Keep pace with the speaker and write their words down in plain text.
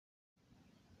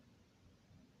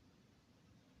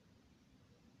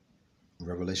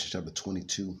Revelation chapter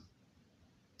 22,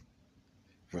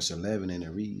 verse 11, and it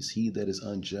reads, He that is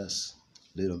unjust,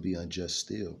 let him be unjust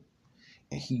still.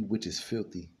 And he which is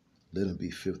filthy, let him be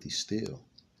filthy still.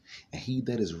 And he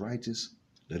that is righteous,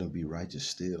 let him be righteous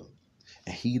still.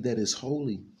 And he that is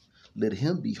holy, let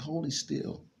him be holy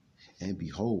still. And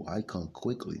behold, I come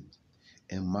quickly,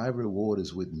 and my reward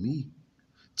is with me,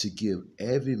 to give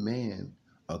every man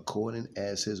according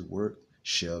as his work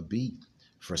shall be.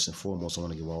 First and foremost, I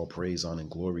want to give all praise, honor, and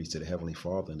glory to the Heavenly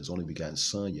Father and His only begotten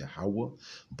Son, Yahweh,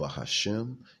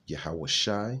 Bahashem, Yahweh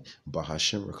Shai,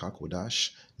 Bahashem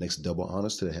Rakakwadash. Next, double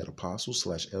honors to the head apostles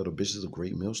 / elder bishops of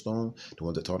Great Millstone, the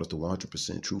ones that taught us the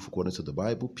 100% truth according to the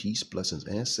Bible. Peace, blessings,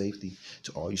 and safety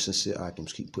to all you sincere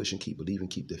items. Keep pushing, keep believing,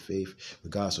 keep their faith,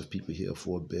 regardless of people here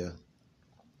for a bear.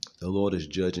 The Lord is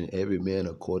judging every man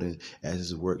according as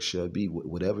his work shall be.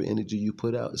 Whatever energy you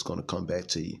put out, it's going to come back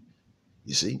to you.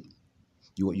 You see?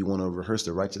 You want to rehearse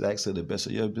the righteous acts to the best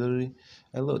of your ability?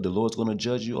 And look, the Lord's going to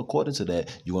judge you according to that.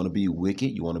 You want to be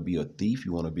wicked? You want to be a thief?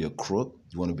 You want to be a crook?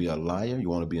 You want to be a liar? You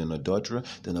want to be an adulterer?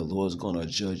 Then the Lord's going to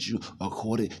judge you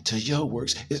according to your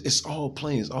works. It's all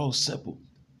plain. It's all simple.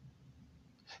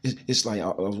 It's like I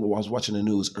was watching the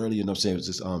news earlier, and I'm saying it was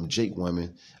this Jake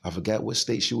woman. I forgot what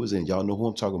state she was in. Y'all know who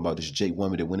I'm talking about. This Jake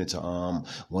woman that went into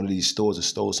one of these stores and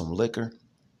stole some liquor.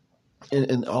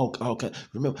 And all kind.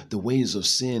 Remember, the wages of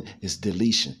sin is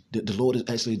deletion. The Lord is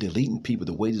actually deleting people.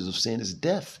 The wages of sin is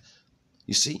death.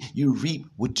 You see, you reap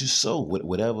what you sow.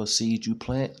 Whatever seed you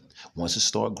plant, once it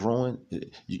start growing,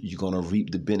 you're going to reap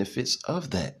the benefits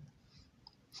of that.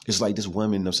 It's like this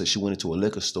woman, she went into a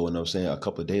liquor store, a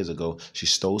couple of days ago. She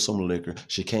stole some liquor.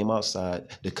 She came outside.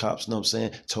 The cops,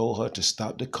 told her to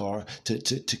stop the car,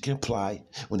 to comply.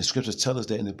 When the scriptures tell us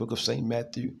that in the book of St.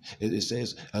 Matthew, it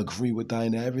says, agree with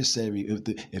thine adversary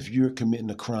if you're committing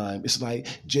a crime. It's like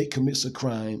Jake commits a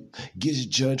crime, gets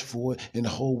judged for it, and the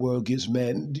whole world gets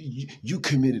mad. You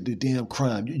committed the damn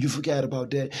crime. You forgot about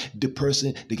that. The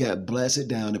person that got blasted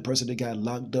down, the person that got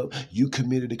locked up, you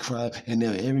committed the crime, and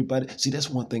now everybody, see, that's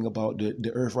one thing about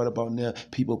the earth right about now.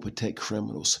 People protect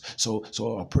criminals. So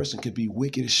a person could be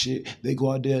wicked as shit. They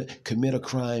go out there, commit a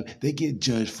crime, they get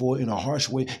judged for it in a harsh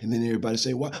way, and then everybody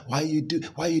say, why you do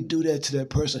that to that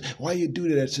person? Why you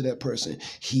do that to that person?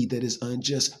 He that is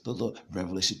unjust, look,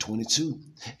 Revelation 22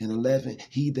 and 11,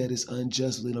 he that is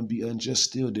unjust, let him be unjust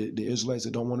still. The Israelites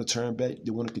that don't want to turn back,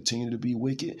 they want to continue to be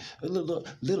wicked,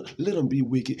 let them be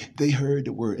wicked. They heard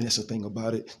the word, and that's the thing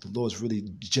about it. The Lord's really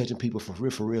judging people for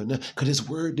real now, because his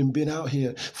word been out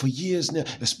here for years now,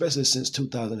 especially since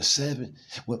 2007,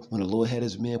 when the Lord had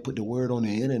his man put the word on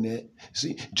the internet.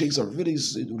 See, Jason really,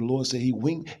 the Lord said he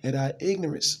winked at our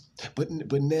ignorance. But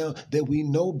now that we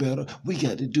know better, we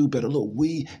got to do better. Look,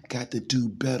 we got to do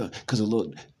better, because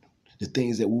look, the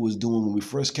things that we was doing when we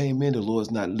first came in, the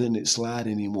Lord's not letting it slide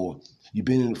anymore. You've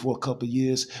been in it for a couple of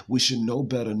years. We should know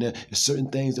better now. There's certain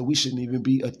things that we shouldn't even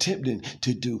be attempting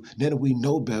to do. Now that we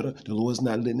know better, the Lord's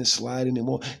not letting it slide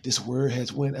anymore. This word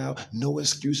has went out. No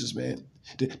excuses, man.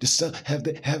 The son, have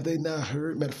they not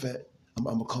heard? Matter of fact, I'm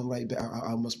gonna come right back.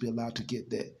 I must be allowed to get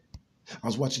that. I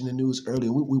was watching the news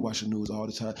earlier. We watch the news all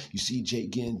the time. You see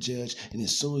Jake getting judged, and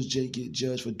as soon as Jake get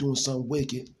judged for doing something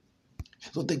wicked,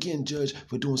 look, they're getting judged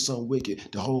for doing something wicked.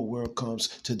 The whole world comes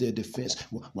to their defense.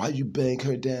 Why you bang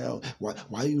her down?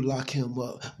 Why you lock him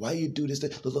up? Why you do this?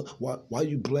 Look, why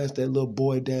you blast that little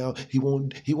boy down? He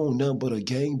won't nothing but a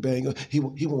gangbanger.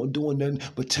 He won't doing nothing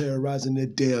but terrorizing the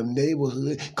damn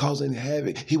neighborhood, causing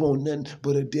havoc. He won't nothing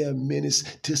but a damn menace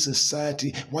to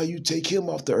society. Why you take him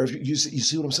off the earth? You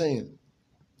see what I'm saying?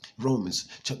 Romans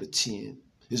chapter 10.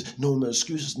 There's no more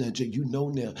excuses now, Jake. You know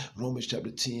now. Romans chapter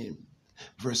 10.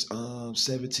 Verse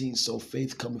 17, so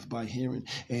faith cometh by hearing,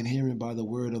 and hearing by the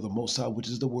word of the Most High, which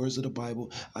is the words of the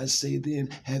Bible. I say then,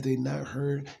 have they not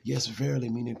heard? Yes, verily,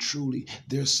 meaning truly,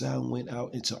 their sound went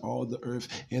out into all the earth,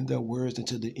 and their words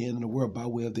into the end of the world by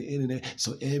way of the internet.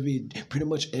 So pretty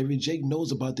much every Jake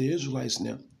knows about the Israelites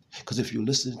now. Because if you're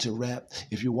listening to rap,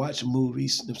 if you watch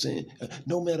movies,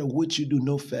 no matter what you do,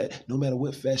 no matter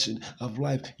what fashion of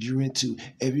life you're into,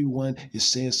 everyone is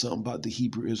saying something about the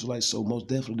Hebrew Israelites. So most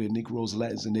definitely the Negroes,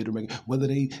 Latins, and Native Americans, whether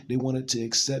they wanted to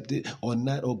accept it or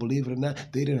not, or believe it or not,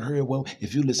 they didn't hear it. Well,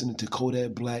 if you're listening to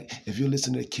Kodak Black, if you're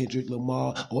listening to Kendrick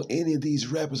Lamar, or any of these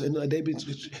rappers, and they've been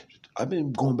I've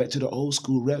been going back to the old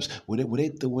school raps where they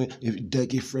threw in, if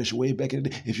Dougie Fresh way back in the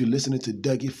day. If you're listening to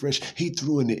Dougie Fresh, he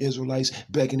threw in the Israelites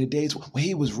back in the days when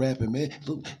he was rapping, man.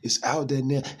 Look, it's out there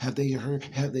now. Have they heard?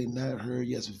 Have they not heard?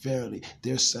 Yes, verily.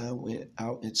 Their sound went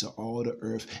out into all the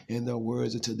earth and their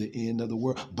words into the end of the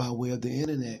world by way of the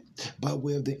internet. By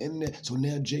way of the internet. So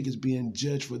now Jake is being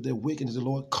judged for their wickedness. The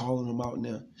Lord calling them out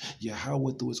now.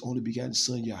 Yahweh, through his only begotten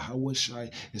son, Yahweh Shai,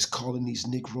 is calling these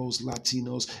Negroes,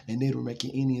 Latinos, and Native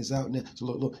American Indians out now. So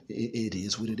look, it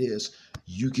is what it is.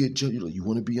 You get judged. You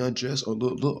want to be unjust? Oh,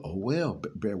 look. Oh, well,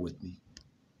 bear with me.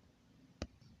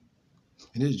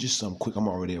 And it's just something quick. I'm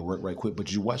already at work right quick.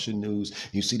 But you watch the news,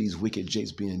 you see these wicked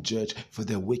jakes being judged for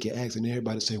their wicked acts. And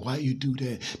everybody say, why you do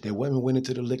that? That woman went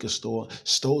into the liquor store,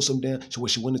 stole some damn. So when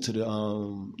she went into the,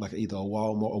 like either a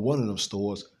Walmart or one of them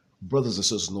stores, brothers and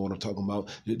sisters know what I'm talking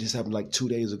about. This happened like 2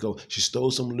 days ago. She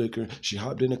stole some liquor. She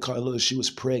hopped in the car and look, she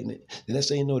was pregnant. The next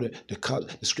thing you know,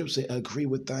 the script said, agree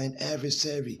with thine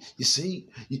adversary. You see,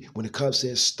 when the cop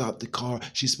said stop the car,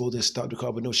 she's supposed to stop the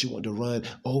car, but no, she wanted to run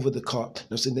over the cop.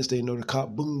 Now, so next thing you know, the cop,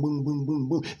 boom, boom, boom, boom,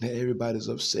 boom. Now everybody's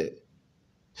upset.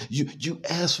 You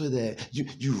ask for that.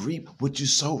 You reap what you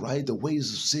sow, right? The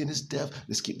wages of sin is death.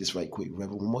 Let's get this right quick.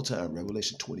 One more time.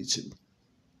 Revelation 22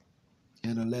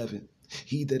 and 11.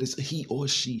 He or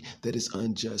she that is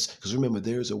unjust. Because remember,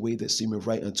 there is a way that seemeth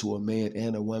right unto a man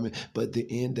and a woman, but the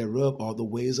end thereof are the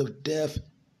ways of death.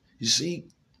 You see,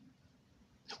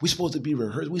 we're supposed to be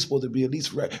rehearsed. We're supposed to be at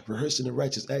least rehearsing the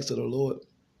righteous acts of the Lord.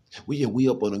 We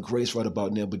up on the grace right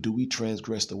about now, but do we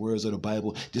transgress the words of the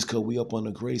Bible just because we up on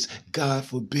the grace? God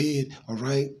forbid, all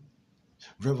right?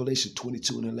 Revelation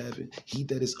 22 and 11. He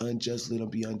that is unjust, let him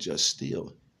be unjust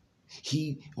still.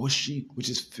 He or she, which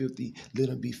is filthy, let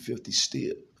him be filthy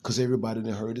still. Because everybody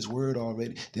done heard his word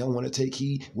already. They don't want to take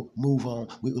heed. Move on.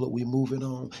 We moving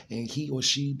on. And he or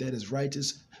she that is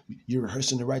righteous, you're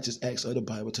rehearsing the righteous acts of the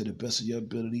Bible to the best of your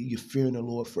ability. You're fearing the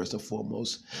Lord first and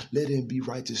foremost. Let him be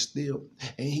righteous still.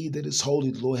 And he that is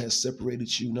holy, the Lord has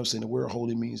separated you. You know what I'm saying? The word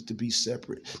holy means to be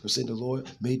separate. You know what I'm saying? The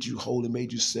Lord made you holy,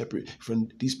 made you separate from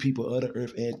these people of the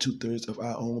earth and 2/3 of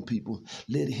our own people.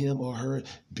 Let him or her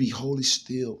be holy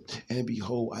still. And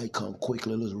behold, I come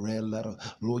quickly. Little red letter.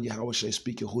 Lord Yahweh shall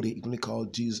speak who they even call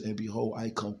Jesus. And behold,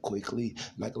 I come quickly,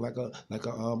 like a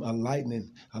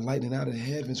lightning out of the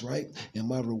heavens, right? And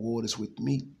my reward is with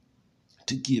me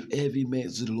to give every man.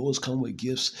 So the Lord's coming with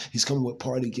gifts. He's coming with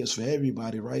party gifts for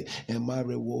everybody, right? And my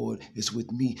reward is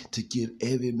with me to give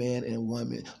every man and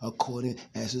woman according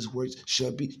as his works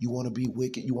shall be. You want to be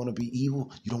wicked? You want to be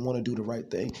evil? You don't want to do the right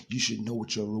thing? You should know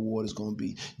what your reward is going to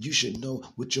be. You should know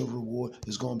what your reward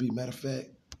is going to be. Matter of fact,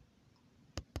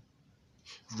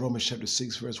 Romans chapter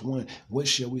 6, verse 1. What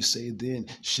shall we say then?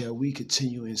 Shall we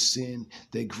continue in sin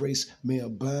that grace may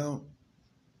abound?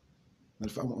 But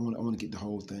if I want to get the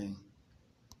whole thing.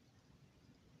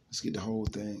 Let's get the whole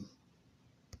thing.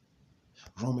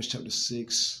 Romans chapter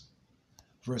 6,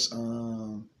 verse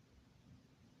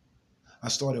I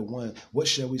started 1. What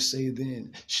shall we say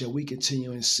then? Shall we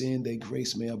continue in sin that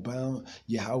grace may abound?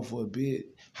 Yea, how forbid?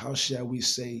 How shall we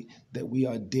say that we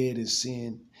are dead in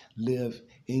sin, live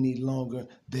any longer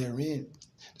therein?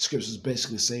 The scripture is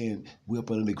basically saying we're up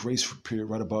under the grace period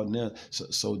right about now.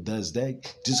 So does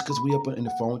that, just because we up in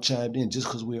the phone chimed in, just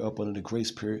because we're up under the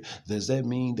grace period, does that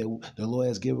mean that the Lord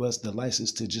has given us the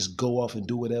license to just go off and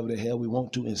do whatever the hell we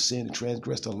want to and sin and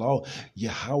transgress the law?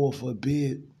 Yahweh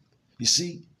forbid. You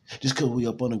see? Just because we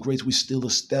up on the grace, we still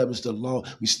establish the law.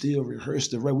 We still rehearse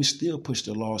the right. We still push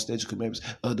the law, statutes, commandments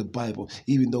of the Bible,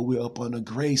 even though we're up on the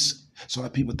grace. So our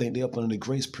people think they're up on the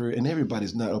grace period, and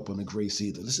everybody's not up on the grace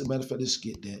either. Listen, matter of fact, let's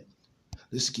get that.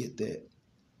 Let's get that.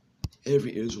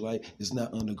 Every Israelite is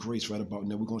not under grace right about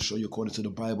now. We're going to show you according to the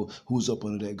Bible who's up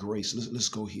under that grace. Let's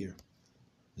go here.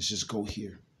 Let's just go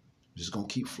here. We're just going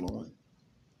to keep flowing.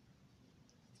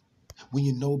 When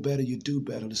you know better, you do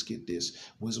better. Let's get this.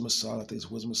 Wisdom of Solomon. I think it's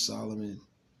Wisdom of Solomon.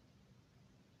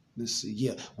 Let's see.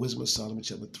 Yeah, Wisdom of Solomon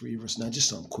chapter 3, verse 9. Just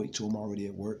something quick too. I'm already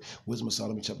at work. Wisdom of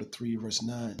Solomon chapter 3, verse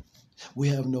 9. We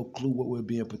have no clue what we're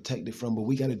being protected from, but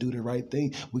we got to do the right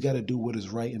thing. We got to do what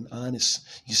is right and honest.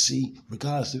 You see,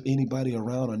 regardless of anybody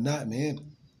around or not, man.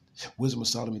 Wisdom of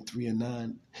Solomon 3 and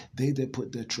 9. They that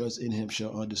put their trust in him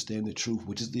shall understand the truth,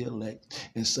 which is the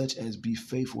elect, and such as be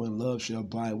faithful in love shall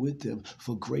abide with them.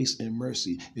 For grace and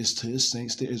mercy is to his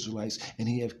saints, the Israelites, and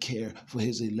he have care for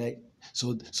his elect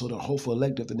So the hopeful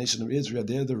elect of the nation of Israel,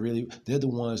 they're the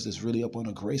ones that's really up on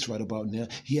the grace right about now.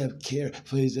 He have care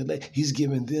for his elect. He's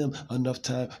giving them enough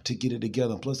time to get it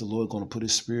together. And plus the Lord going to put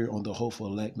his spirit on the hopeful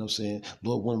elect. You know what I'm saying?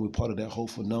 Lord, when we're part of that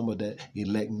hopeful number, that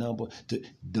elect number,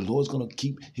 the Lord's going to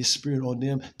keep his spirit on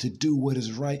them to do what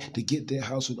is right, to get their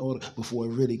house in order before it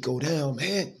really go down,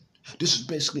 man. This is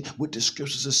basically what the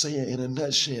scriptures are saying in a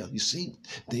nutshell. You see,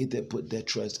 they that put their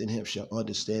trust in him shall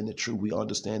understand the truth. We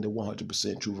understand the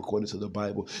 100% truth according to the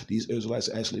Bible. These Israelites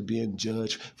are actually being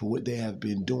judged for what they have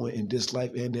been doing in this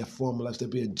life and their former lives. They're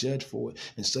being judged for it.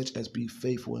 And such as be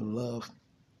faithful in love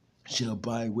shall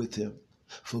abide with him.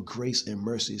 For grace and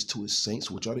mercy is to his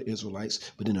saints, which are the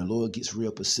Israelites. But then the Lord gets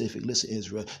real specific. Listen,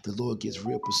 Israel, the Lord gets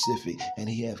real specific, and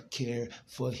he have care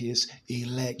for his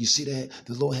elect. You see that?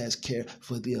 The Lord has care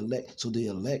for the elect. So the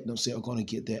elect, I'm saying, are going to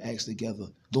get their acts together.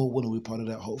 Lord willing, we're part of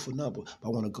that hopeful number. But I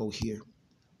want to go here.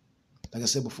 Like I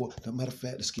said before, no matter of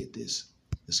fact, let's get this.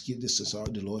 Let's get this. Sorry,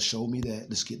 the Lord showed me that.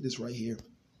 Let's get this right here.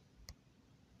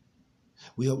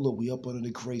 We up under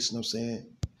the grace, you know what I'm saying?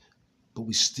 But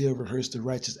we still rehearse the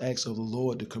righteous acts of the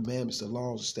Lord, the commandments, the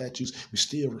laws, the statutes. We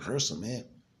still rehearse them, man.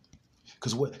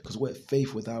 Because what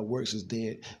faith without works is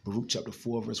dead. Baruch chapter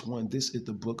 4, verse 1. This is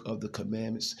the book of the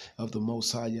commandments of the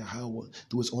Most High Yahweh,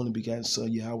 through his only begotten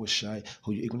Son, Yahweh Shai,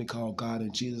 who you equally call God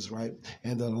and Jesus, right?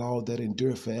 And the law that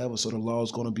endure forever. So the law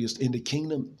is going to be in the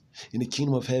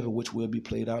kingdom of heaven, which will be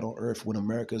played out on earth when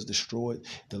America is destroyed.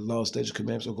 The law, statutes,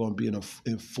 commandments are going to be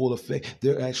in full effect.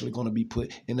 They're actually going to be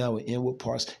put in our inward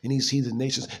parts. And these heathen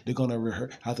nations, they're going to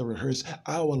have to rehearse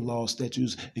our law,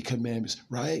 statutes, and commandments,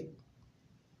 right?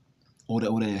 Or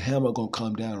that hammer gonna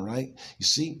come down, right? You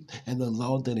see? And the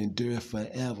law that endure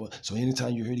forever. So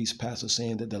anytime you hear these pastors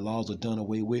saying that the laws are done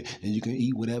away with and you can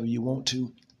eat whatever you want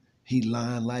to, he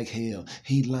lying like hell.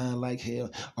 He lying like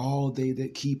hell. All they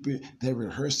that keep it, that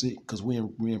rehearse it, because we're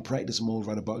in practice mode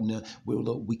right about now.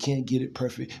 We can't get it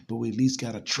perfect, but we at least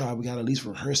got to try. We got to at least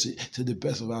rehearse it to the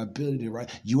best of our ability, right?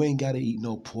 You ain't got to eat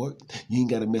no pork. You ain't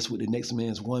got to mess with the next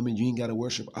man's woman. You ain't got to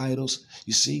worship idols,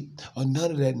 you see? Or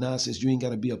none of that nonsense. You ain't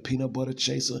got to be a peanut butter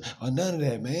chaser or none of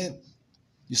that, man.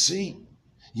 You see?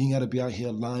 You ain't got to be out here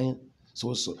lying.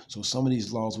 So some of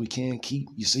these laws we can keep,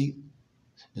 you see?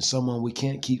 And someone we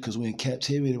can't keep because we're in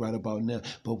captivity right about now,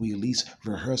 but we at least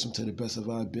rehearse them to the best of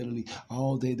our ability.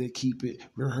 All they that keep it,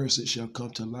 rehearse it, shall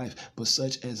come to life, but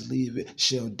such as leave it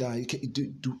shall die.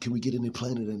 Can we get any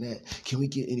plainer than that? Can we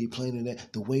get any plainer than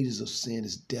that? The wages of sin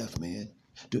is death, man.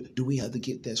 Do we have to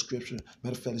get that scripture?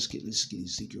 Matter of fact, let's get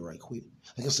Ezekiel right quick.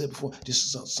 Like I said before, this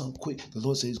is something quick. The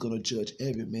Lord said he's going to judge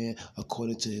every man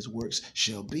according to his works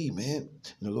shall be, man.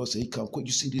 And the Lord said he come quick.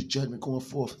 You see this judgment going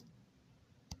forth.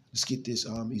 Let's get this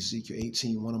Ezekiel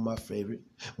 18, one of my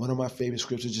favorite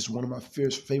scriptures, just one of my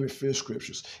favorite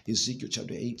scriptures, Ezekiel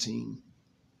chapter 18.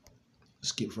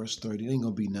 Let's get verse 30. It ain't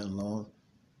going to be nothing long.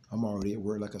 I'm already at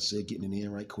work, like I said, getting it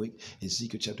in right quick.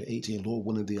 Ezekiel chapter 18, Lord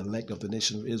willing, the elect of the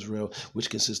nation of Israel, which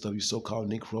consists of you so-called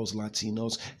Negroes,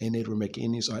 Latinos, and Native American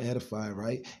Indians are edified,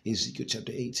 right? Ezekiel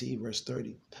chapter 18, verse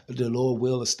 30. The Lord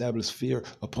will establish fear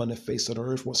upon the face of the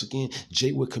earth. Once again,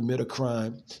 Jake will commit a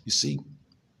crime. You see?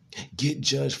 Get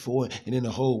judged for it, and then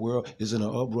the whole world is in an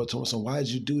uproar to him. So why did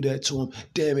you do that to him?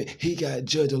 Damn it, he got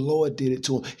judged. The Lord did it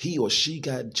to him. He or she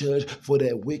got judged for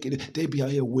that wicked. They be out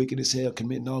here wicked as hell,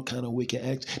 committing all kind of wicked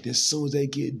acts. Then as soon as they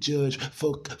get judged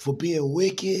for being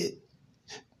wicked,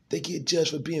 they get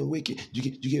judged for being wicked.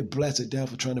 You get blasted down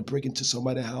for trying to break into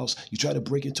somebody's house. You try to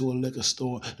break into a liquor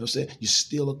store. You know what I'm saying? You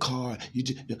steal a car.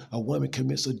 A woman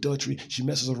commits adultery. She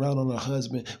messes around on her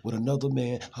husband with another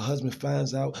man. Her husband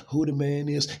finds out who the man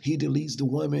is. He deletes the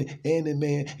woman and the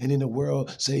man. And in the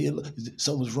world say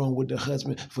something's wrong with the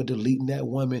husband for deleting that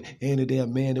woman and the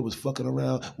damn man that was fucking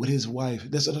around with his wife.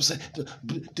 That's what I'm saying.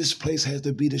 This place has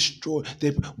to be destroyed.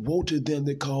 Woe to them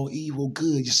that call evil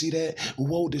good. You see that?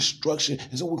 Woe, destruction.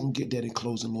 And so we can get that in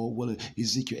closing, Lord willing.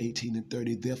 Ezekiel 18 and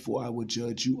 30. Therefore I will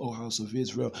judge you, O house of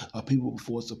Israel, a people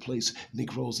before it's a place,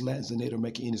 Negroes, Latins, and Native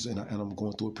American Indians. And I'm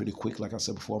going through it pretty quick. Like I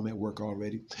said before, I'm at work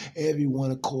already. Everyone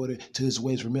according to his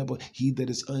ways. Remember, he that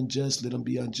is unjust, let him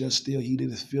be unjust still. He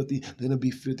that is filthy, let him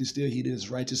be filthy still. He that is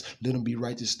righteous, let him be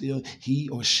righteous still. He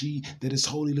or she that is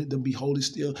holy, let them be holy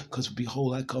still. Because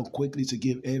behold, I come quickly to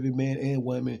give every man and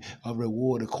woman a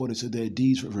reward according to their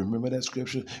deeds. Remember that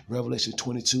scripture, Revelation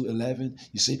 22:11.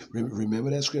 You see, remember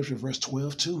that scripture, verse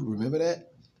 12 too. Remember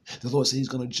that? The Lord said he's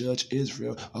going to judge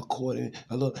Israel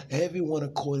everyone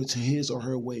according to his or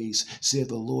her ways, saith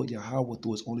the Lord Yahweh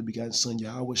through his only begotten Son,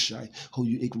 Yahweh Shai, who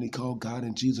you equally call God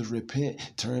and Jesus. Repent,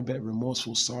 turn back,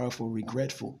 remorseful, sorrowful,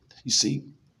 regretful. You see,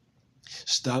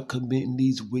 Stop committing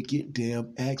these wicked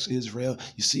damn acts, Israel.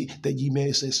 You see, that ye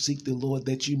may say, seek the Lord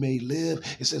that you may live.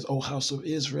 It says, O house of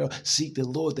Israel, seek the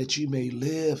Lord that you may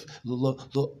live. Look,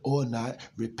 or not,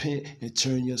 repent and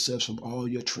turn yourselves from all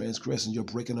your transgressions, your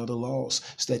breaking of the laws,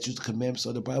 statutes, commandments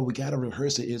of the Bible. We got to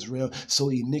rehearse it, Israel. So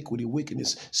iniquity,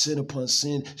 wickedness, sin upon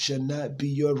sin shall not be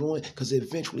your ruin, because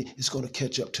eventually it's going to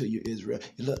catch up to you, Israel.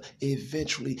 And look,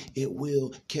 eventually it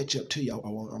will catch up to you.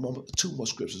 I'm on 2 more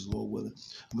scriptures, Lord willing.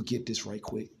 I'm going to get this right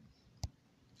quick.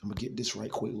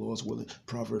 Lord's willing.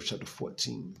 Proverbs chapter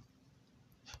 14.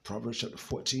 Proverbs chapter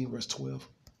 14, verse 12.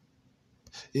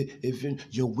 If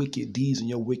your wicked deeds and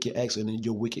your wicked acts and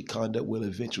your wicked conduct will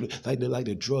eventually, like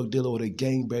the drug dealer or the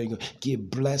gangbanger, get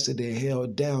blasted the hell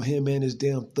down, him and his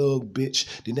damn thug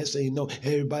bitch. The next thing you know,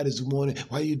 everybody's wondering,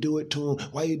 why you do it to him?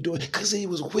 Why you doing it? Because he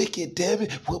was wicked, damn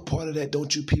it. What part of that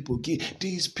don't you people get?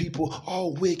 These people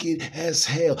are wicked as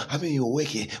hell. I mean,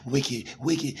 wicked.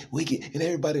 And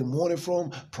everybody mourning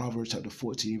from Proverbs chapter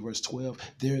 14, verse 12.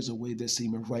 There is a way that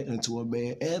seemeth right unto a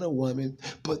man and a woman,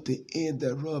 but the end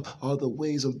thereof are the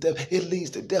ways of death. It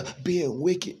leads to death, being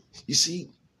wicked. You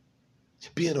see,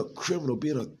 being a criminal,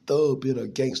 being a thug, being a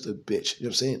gangster bitch. You know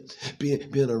what I'm saying?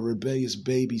 Being a rebellious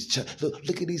baby's child.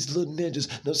 Look at these little ninjas,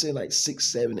 you know what I'm saying, like 6,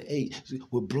 7, 8,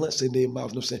 with blunts in their mouth,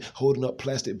 you know what I'm saying, holding up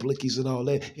plastic blickies and all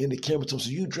that in the camera. So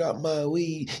you drop my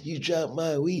weed,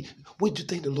 What do you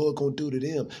think the Lord gonna do to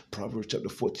them? Proverbs chapter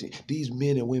 14. These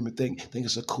men and women think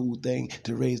it's a cool thing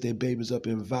to raise their babies up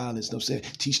in violence. You know what I'm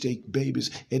saying? Teach their babies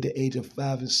at the age of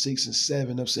 5 and 6 and 7. You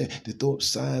know what I'm saying? To throw up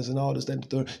signs and all this, that, and the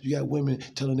third. You got women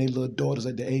telling their little daughters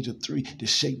at the age of 3 to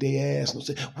shake their ass. You know what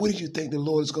I'm saying? What do you think the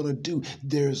Lord is gonna do?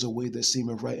 There is a way that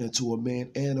seemeth right unto a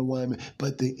man and a woman,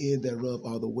 but the end thereof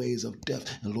are the ways of death.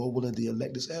 And Lord willing, the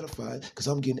elect is edified, because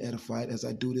I'm getting edified as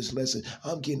I do this lesson.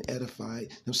 I'm getting edified, you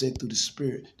know what I'm saying, through the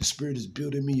Spirit. The Spirit is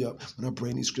building me up when I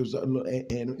bring these scriptures up, and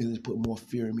it put more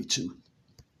fear in me too.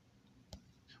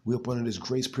 We're up under this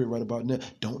grace period right about now.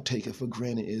 Don't take it for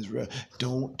granted, Israel.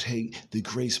 Don't take the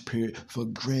grace period for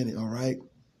granted, all right?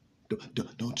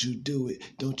 Don't you do it.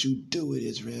 Don't you do it,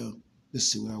 Israel. Let's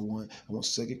see what I want. I want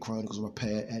 2 Chronicles, my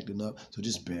pad acting up, so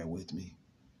just bear with me.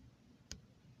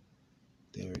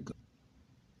 There we go.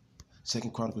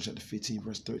 2 Chronicles chapter 15,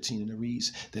 verse 13, and it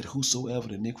reads that whosoever,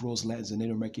 the Negroes, Latins, and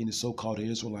Native Americans, so-called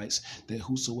Israelites, that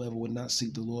whosoever would not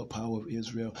seek the Lord power of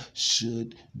Israel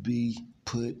should be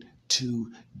put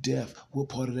to death. What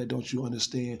part of that don't you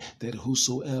understand? That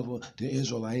whosoever, the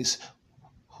Israelites,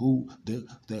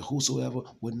 that whosoever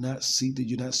would not seek that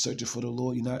you're not searching for the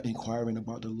Lord, you're not inquiring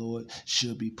about the Lord,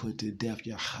 should be put to death.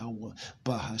 Yahweh,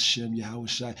 Bahashem, Yahweh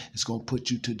Shai, it's going to put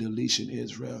you to deletion,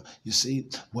 Israel. You see,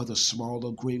 whether small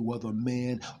or great, whether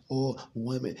man or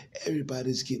women,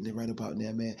 everybody's getting it right about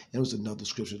now, man. And there was another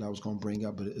scripture that I was going to bring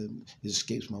up, but it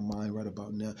escapes my mind right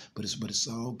about now. But it's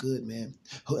all good, man.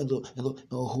 And look,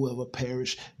 whoever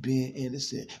perished being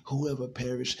innocent,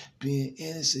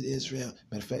 Israel.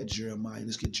 Matter of fact, Jeremiah,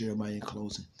 let's get Jeremiah in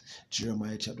closing.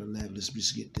 Jeremiah chapter 11. Let's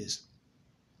just get this.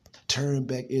 Turn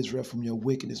back, Israel, from your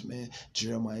wickedness, man.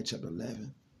 Jeremiah chapter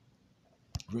 11.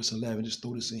 Verse 11. Just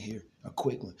throw this in here. A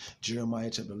quick one. Jeremiah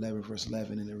chapter 11, verse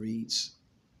 11. And it reads,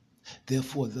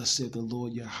 therefore, thus saith the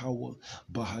Lord Yahweh,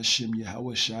 Bahashem,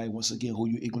 Yahweh Shai, once again, who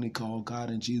you ignorantly call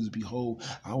God and Jesus, behold,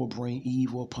 I will bring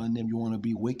evil upon them. You want to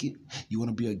be wicked? You want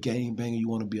to be a gangbanger? You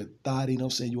want to be a thotty? You know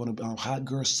what I'm saying? You want to be a hot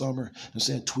girl summer? You know what I'm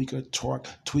saying? Tweaker,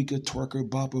 twerker,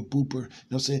 bopper, booper. You know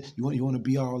what I'm saying? You want to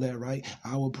be all that, right?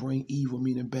 I will bring evil,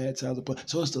 meaning bad times upon.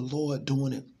 So it's the Lord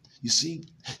doing it. You see,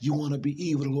 you want to be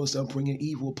evil. The Lord said, I'm bringing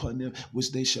evil upon them,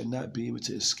 which they shall not be able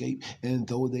to escape. And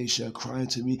though they shall cry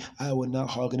unto me, I will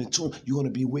not hearken unto them. You want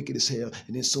to be wicked as hell. And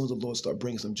then as soon as the Lord start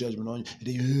bringing some judgment on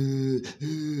you,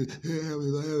 and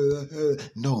then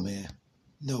no, man.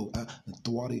 No,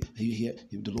 thwarted.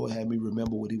 The Lord had me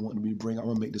remember what he wanted me to bring. I'm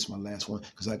going to make this my last one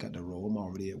because I got to roll. I'm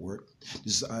already at work.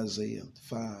 This is Isaiah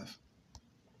 5.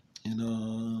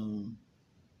 And,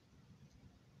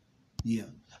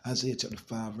 Isaiah chapter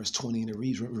 5, verse 20, and it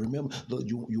reads, remember, look,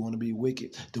 you want to be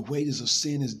wicked. The wages of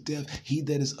sin is death. He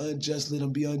that is unjust, let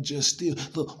him be unjust still.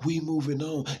 Look, we moving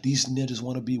on. These ninjas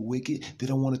want to be wicked. They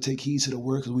don't want to take heed to the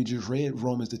word, because we just read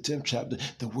Romans, the 10th chapter.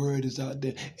 The word is out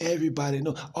there. Everybody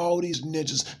know. All these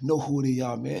ninjas know who they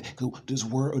are, man. This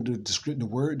word, the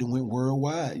word that went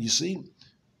worldwide, you see?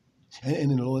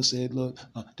 And then the Lord said, look,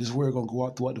 this word going to go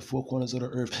out throughout the four corners of the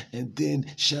earth, and then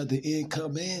shall the end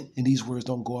come in. And these words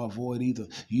don't go out void either.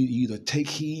 You either take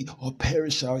heed or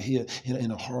perish out here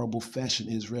in a horrible fashion,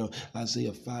 Israel.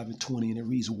 Isaiah 5:20, and it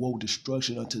reads, woe,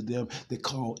 destruction unto them that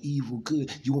call evil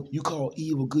good. You call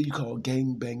evil good, you call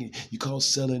gang banging, you call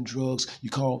selling drugs, you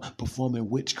call performing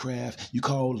witchcraft, you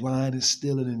call lying and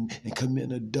stealing and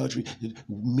committing adultery.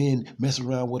 Men mess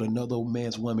around with another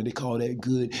man's woman, they call that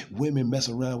good. Women mess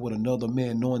around with another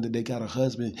man knowing that they got a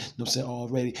husband, you know what I'm saying,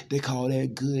 already, they call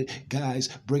that good. Guys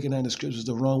breaking down the scriptures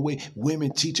the wrong way.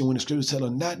 Women teaching when the scriptures tell her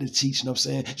not to teach, you know what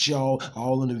I'm saying. She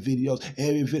all in the videos,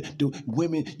 every video.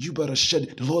 Women, you better shut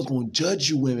it. The Lord's going to judge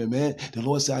you women, man. The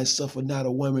Lord said, I suffer not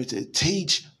a woman to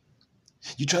teach.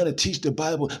 You're trying to teach the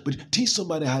Bible, but teach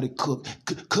somebody how to cook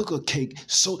a cake,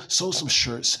 sew some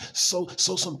shirts, sew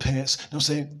some pants. You know what I'm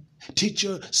saying? Teach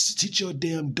your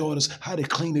damn daughters how to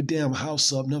clean the damn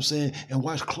house up, you know what I'm saying? And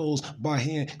wash clothes by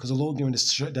hand, because the Lord going to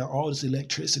shut down all this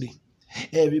electricity.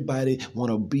 Everybody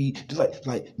want to be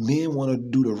like men want to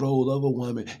do the role of a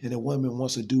woman, and a woman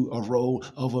wants to do a role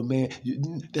of a man.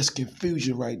 That's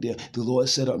confusion right there. The Lord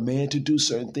set up man to do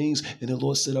certain things, and the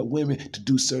Lord set up women to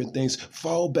do certain things.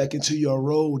 Fall back into your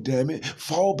role, damn it.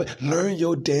 Fall back. Learn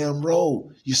your damn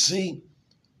role. You see?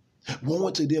 Woe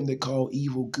unto them that call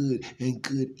evil good and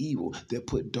good evil, that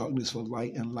put darkness for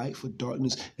light and light for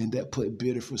darkness, and that put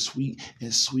bitter for sweet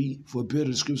and sweet for bitter.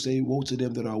 The scripture say, woe to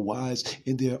them that are wise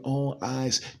in their own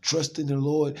eyes. Trust in the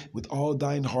Lord with all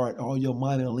thine heart, all your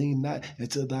mind, and lean not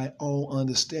into thy own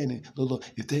understanding. Look,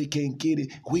 if they can't get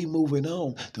it, we moving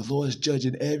on. The Lord is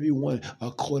judging everyone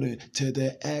according to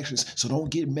their actions. So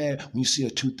don't get mad when you see a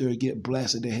 2/3 get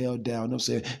blasted the hell down. You know what I'm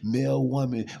saying? Male,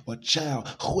 woman, or child,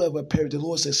 whoever perished. The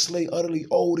Lord says, slay utterly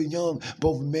old and young,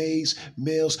 both males.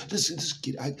 Listen,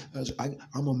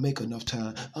 I'm gonna make enough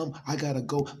time. I gotta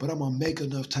go, but I'm gonna make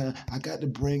enough time. I got to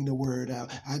bring the word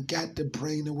out.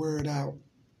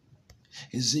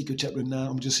 Ezekiel chapter 9. I'm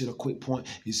gonna just hit a quick point.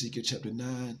 Ezekiel chapter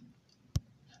 9.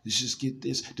 Let's just get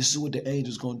this. This is what the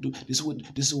angels going to do. This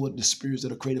is what the spirits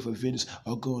that are created for vengeance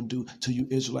are going to do to you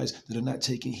Israelites that are not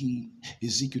taking heed.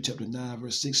 Ezekiel chapter 9,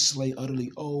 verse 6, slay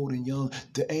utterly old and young.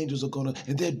 The angels are going to,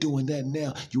 and they're doing that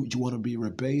now. You want to be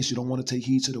rebellious. You don't want to take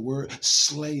heed to the word.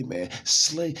 Slay, man.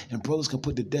 Slay. And brothers can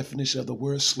put the definition of the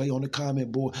word slay on the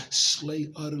comment board.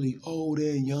 Slay utterly old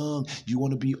and young. You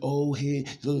want to be old head.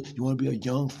 You want to be a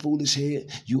young, foolish head.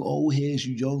 You old heads,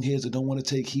 you young heads that don't want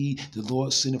to take heed. The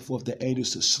Lord sending forth the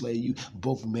angels to slay you,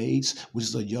 both maids, which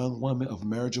is a young woman of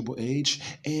marriageable age,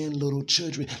 and little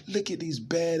children. Look at these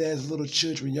badass little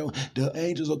children, yo. The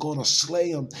angels are going to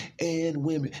slay them, and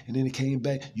women. And then it came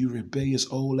back, you rebellious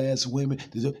old ass women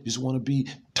that just want to be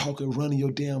talking, running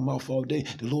your damn mouth all day.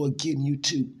 The Lord getting you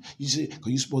too. You see, because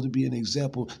you're supposed to be an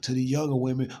example to the younger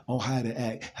women on how to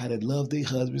act, how to love their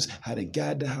husbands, how to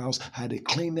guide the house, how to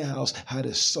clean the house, how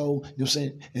to sew, you know what I'm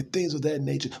saying, and things of that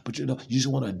nature. But you just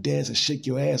want to dance and shake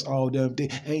your ass all damn day.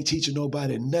 Ain't teaching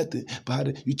nobody nothing,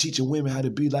 but you teaching women how to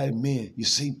be like men. You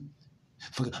see?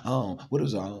 What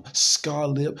is scar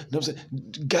lip? You know what I'm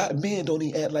saying? God, men don't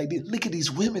even act like this. Look at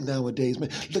these women nowadays, man.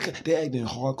 Look at they acting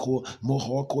hardcore, more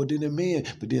hardcore than the men.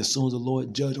 But then as soon as the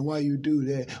Lord judged, why you do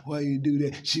that? Why you do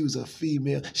that? She was a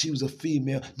female.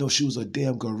 No, she was a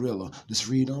damn gorilla. Let's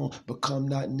read on. But come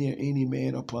not near any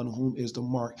man upon whom is the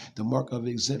mark of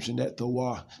exemption, that thawah. You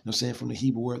know what I'm saying? From the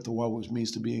Hebrew word thawah, which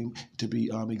means to be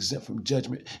exempt from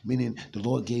judgment, meaning the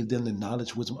Lord gave them the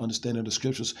knowledge, wisdom, understanding of the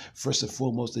scriptures. First and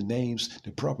foremost, the names,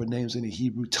 the proper names in the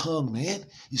Hebrew tongue, man.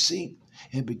 You see?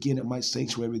 And begin at my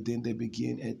sanctuary, then they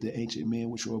begin at the ancient men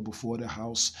which were before the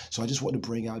house. So I just want to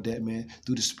bring out that, man,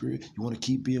 through the Spirit. You want to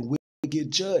keep being wicked, get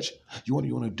judged. You want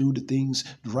to do the things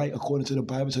right according to the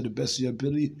Bible to the best of your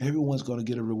ability. Everyone's going to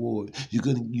get a reward. You're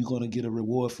going to get a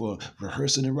reward for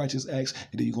rehearsing the righteous acts,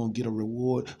 and then you're going to get a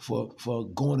reward for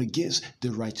going against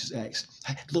the righteous acts.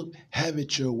 Look, have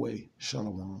it your way.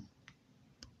 Shalom.